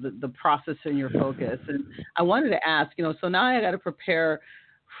loving the process and your focus. And I wanted to ask, so now I got to prepare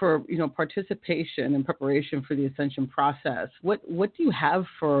for participation and preparation for the ascension process. What do you have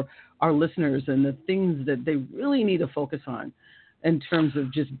for our listeners and the things that they really need to focus on in terms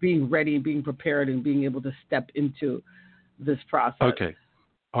of just being ready, being prepared, and being able to step into this process? Okay.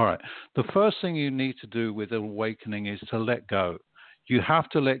 All right. The first thing you need to do with awakening is to let go. You have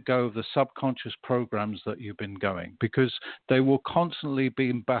to let go of the subconscious programs that you've been going, because they will constantly be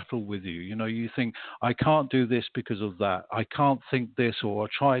in battle with you. You think, I can't do this because of that. I can't think this, or I'll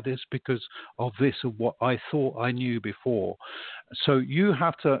try this because of this, or what I thought I knew before. So you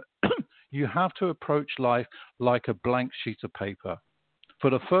have to approach life like a blank sheet of paper. For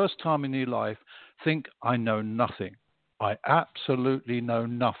the first time in your life, think, I know nothing. I absolutely know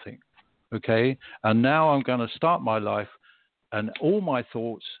nothing. Okay? And now I'm going to start my life and all my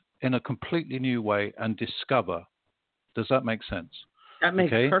thoughts in a completely new way and discover. Does that make sense? That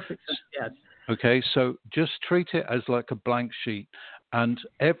makes perfect sense, yes. Okay, so just treat it as like a blank sheet. And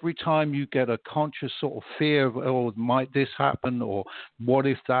every time you get a conscious sort of fear of, oh, might this happen, or what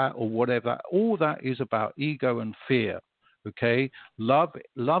if that, or whatever, all that is about ego and fear. Okay, love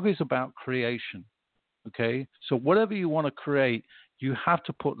is about creation. Okay, so whatever you want to create, you have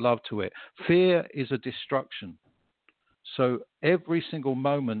to put love to it. Fear is a destruction. So every single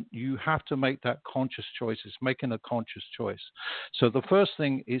moment you have to make that conscious choice. It's making a conscious choice. So the first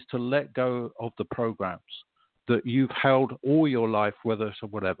thing is to let go of the programs that you've held all your life, whether it's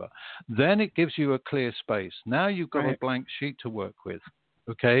whatever. Then it gives you a clear space. Now you've got a blank sheet to work with.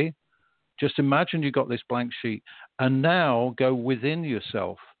 Okay? Just imagine you got this blank sheet, and now go within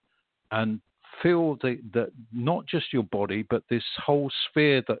yourself and feel that not just your body, but this whole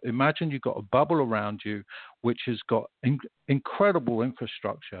sphere. That imagine you've got a bubble around you, which has got incredible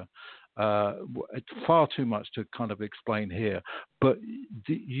infrastructure. It's far too much to kind of explain here, but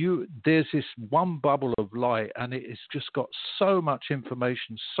there's this one bubble of light, and it's just got so much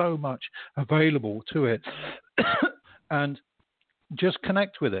information, so much available to it, and just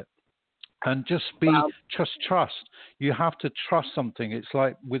connect with it. And just trust. You have to trust something. It's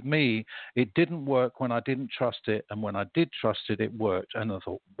like with me, it didn't work when I didn't trust it. And when I did trust it, it worked. And I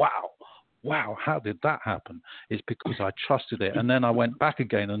thought, wow, how did that happen? It's because I trusted it. And then I went back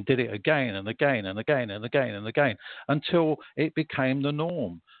again and did it again and again and again and again and again until it became the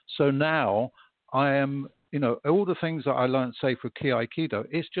norm. So now I am, all the things that I learned, say, for Ki Aikido,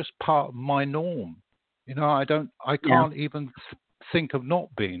 it's just part of my norm. I can't even think of not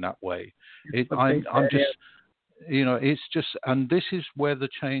being that way. I'm just, it's just, and this is where the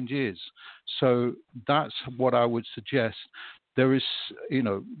change is. So that's what I would suggest. There is,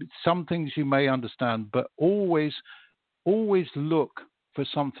 some things you may understand, but always look for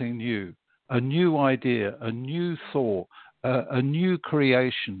something new, a new idea, a new thought, a new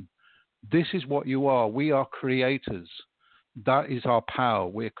creation. This is what you are. We are creators. That is our power.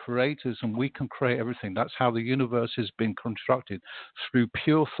 We're creators, and we can create everything. That's how the universe has been constructed, through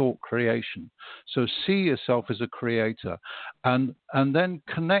pure thought creation. So see yourself as a creator, and then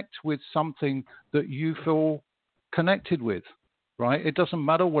connect with something that you feel connected with, right? It doesn't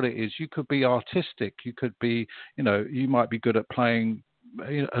matter what it is. You could be artistic. You could be, you might be good at playing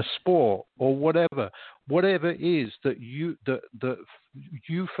a sport or whatever it is that you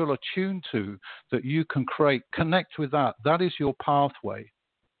feel attuned to, that you can create. Connect with that. That is your pathway.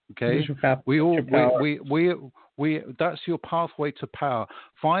 Okay, that's your pathway to power.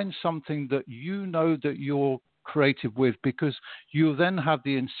 Find something that that you're creative with, because you then have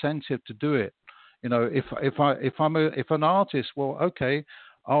the incentive to do it. If an artist, well, okay,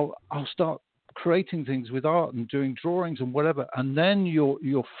 I'll start creating things with art and doing drawings and whatever, and then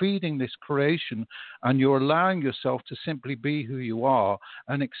you're feeding this creation, and you're allowing yourself to simply be who you are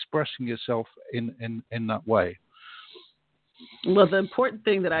and expressing yourself in that way. Well, the important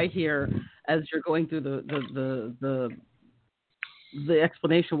thing that I hear as you're going through the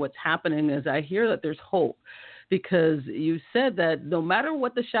explanation of what's happening is I hear that there's hope, because you said that no matter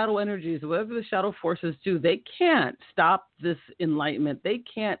what the shadow energies, whatever the shadow forces do, they can't stop this enlightenment. They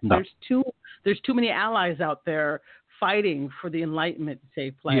can't. No. There's too many allies out there fighting for the enlightenment to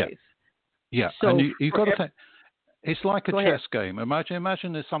take place. Yeah. So and you got to think. It's like a chess game.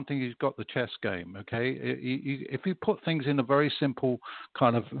 Imagine there's something you've got the chess game, okay? If you put things in a very simple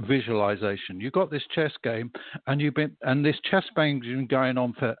kind of visualization, you've got this chess game, and this chess game's been going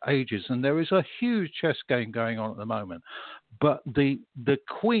on for ages, and there is a huge chess game going on at the moment. But the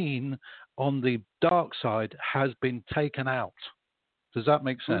queen on the dark side has been taken out. Does that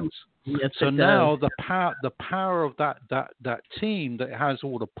make sense? Yes, so now the power of that team that has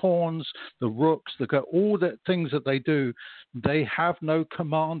all the pawns, the rooks, all the things that they do, they have no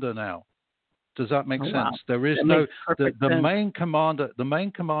commander now. Does that make sense? Wow. There is the main commander. The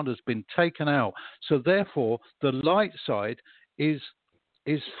main commander's been taken out. So therefore, the light side is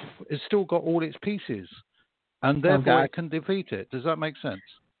still got all its pieces, and therefore it can defeat it. Does that make sense?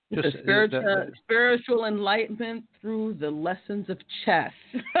 Just spiritual enlightenment through the lessons of chess.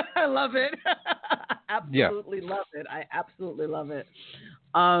 I love it. Absolutely love it. I absolutely love it.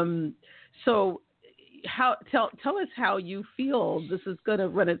 So, tell us how you feel this is going to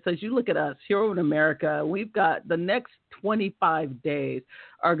run it. So, as you look at us here in America, we've got the next 25 days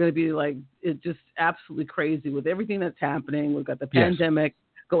are going to be like it's just absolutely crazy with everything that's happening. We've got the pandemic.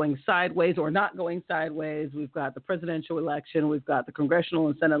 Going sideways or not going sideways. We've got the presidential election. We've got the congressional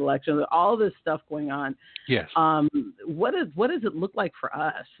and Senate election. All this stuff going on. Yes. What does it look like for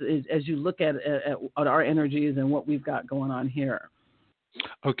us as you look at our energies and what we've got going on here?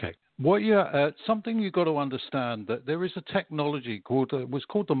 Okay. Something you've got to understand that there is a technology called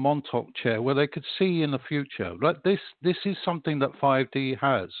the Montauk chair, where they could see in the future. Like this is something that 5D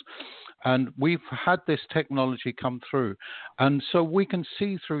has. And we've had this technology come through. And so we can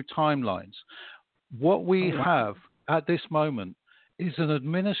see through timelines. What we have at this moment is an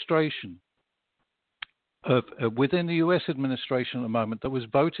administration within the U.S. administration at the moment that was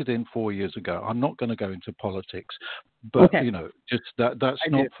voted in 4 years ago. I'm not going to go into politics, but just that's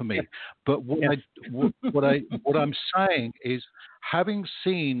not for me. But what I'm saying is, having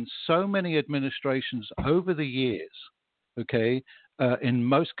seen so many administrations over the years, okay,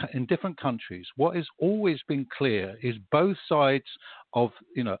 in different countries, what has always been clear is both sides of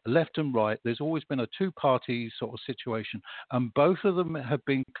left and right. There's always been a two-party sort of situation, and both of them have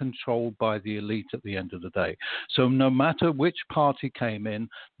been controlled by the elite at the end of the day. So no matter which party came in,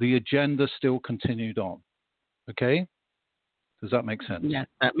 the agenda still continued on. Okay, does that make sense? Yes,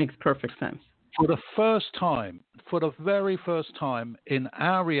 that makes perfect sense. For the very first time in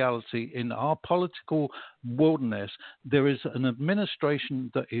our reality, in our political wilderness, there is an administration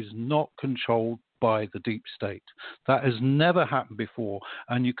that is not controlled by the deep state. That has never happened before.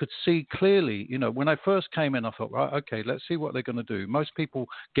 And you could see clearly, when I first came in, I thought, right, okay, let's see what they're going to do. Most people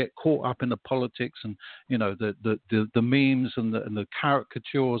get caught up in the politics and, the memes and the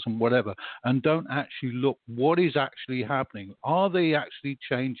caricatures and whatever, and don't actually look what is actually happening. Are they actually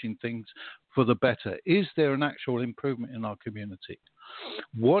changing things for the better? Is there an actual improvement in our community?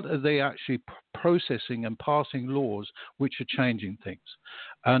 What are they actually processing and passing laws which are changing things?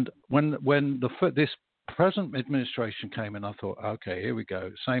 And when this present administration came in, I thought, okay, here we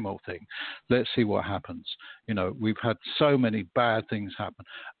go, same old thing. Let's see what happens. We've had so many bad things happen.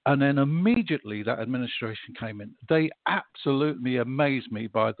 And then immediately that administration came in. They absolutely amazed me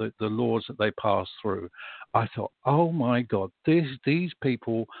by the laws that they passed through. I thought, oh my God, these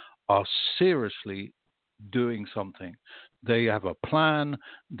people are seriously doing something. They have a plan,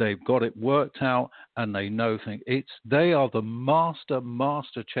 they've got it worked out, and they know things. They are the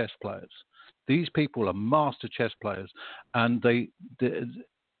master chess players. These people are master chess players, and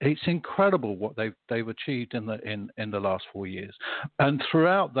it's incredible what they've achieved in the last 4 years. And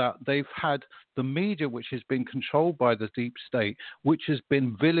throughout that, they've had the media, which has been controlled by the deep state, which has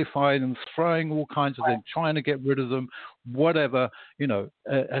been vilified and throwing all kinds of things, trying to get rid of them, whatever,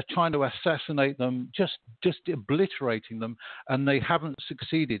 trying to assassinate them, just obliterating them, and they haven't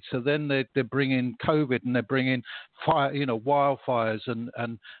succeeded. So then they're bringing COVID, and they're bringing fire, wildfires,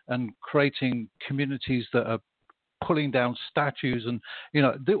 and creating communities that are pulling down statues, and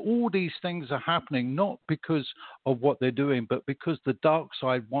all these things are happening not because of what they're doing, but because the dark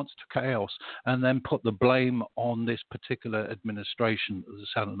side wants to chaos and then put the blame on this particular administration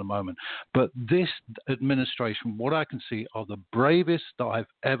that's out at the moment. But this administration, what I can see, are the bravest that I've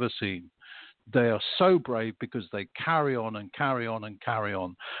ever seen. They are so brave because they carry on and carry on and carry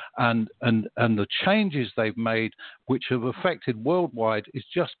on, and the changes they've made, which have affected worldwide, has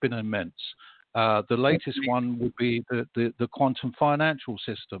just been immense. The latest one would be the quantum financial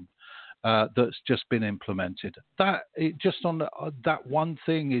system that's just been implemented. That that one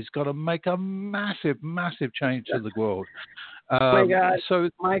thing is going to make a massive change to the world. Oh my God, so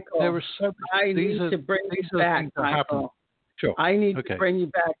Michael, there are so I need to bring you back, Michael. Sure. I need to bring you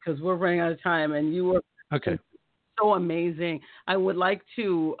back because we're running out of time, and you were so amazing. I would like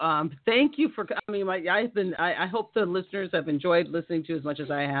to thank you for. I mean, I hope the listeners have enjoyed listening to you as much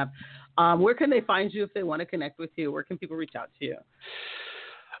as I have. Where can they find you if they want to connect with you? Where can people reach out to you?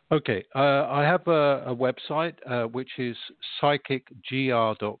 Okay, I have a website which is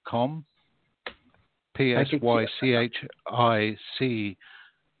psychicgr.com,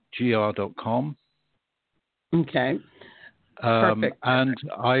 psychicgr.com. Okay. Perfect. And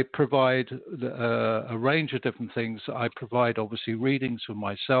I provide a range of different things. I provide, obviously, readings for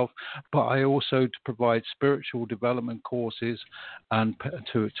myself, but I also provide spiritual development courses and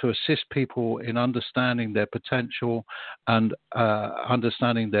to assist people in understanding their potential and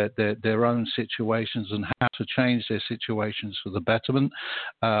understanding their own situations and how to change their situations for the betterment.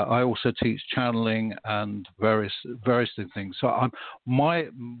 I also teach channeling and various different things. So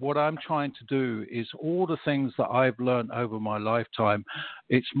what I'm trying to do is all the things that I've learned over my lifetime.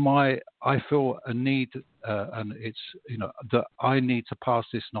 I feel a need, and it's that I need to pass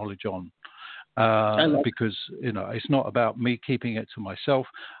this knowledge on because it's not about me keeping it to myself.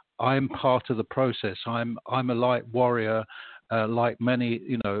 I'm part of the process. I'm a light warrior, like many.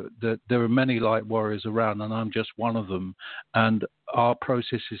 There are many light warriors around, and I'm just one of them. And our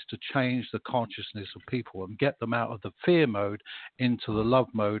process is to change the consciousness of people and get them out of the fear mode into the love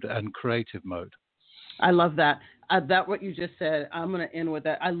mode and creative mode. I love that. That what you just said. I'm going to end with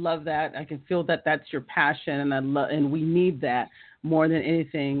that. I love that. I can feel that that's your passion, and we need that more than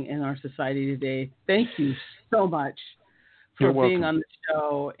anything in our society today. Thank you so much for being on the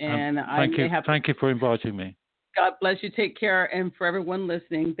show. And thank you for inviting me. God bless you. Take care. And for everyone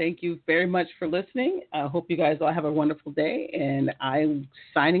listening, thank you very much for listening. I hope you guys all have a wonderful day. And I'm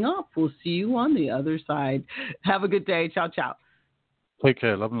signing off. We'll see you on the other side. Have a good day. Ciao, ciao. Take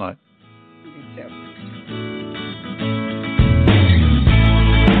care. Love and light. You too.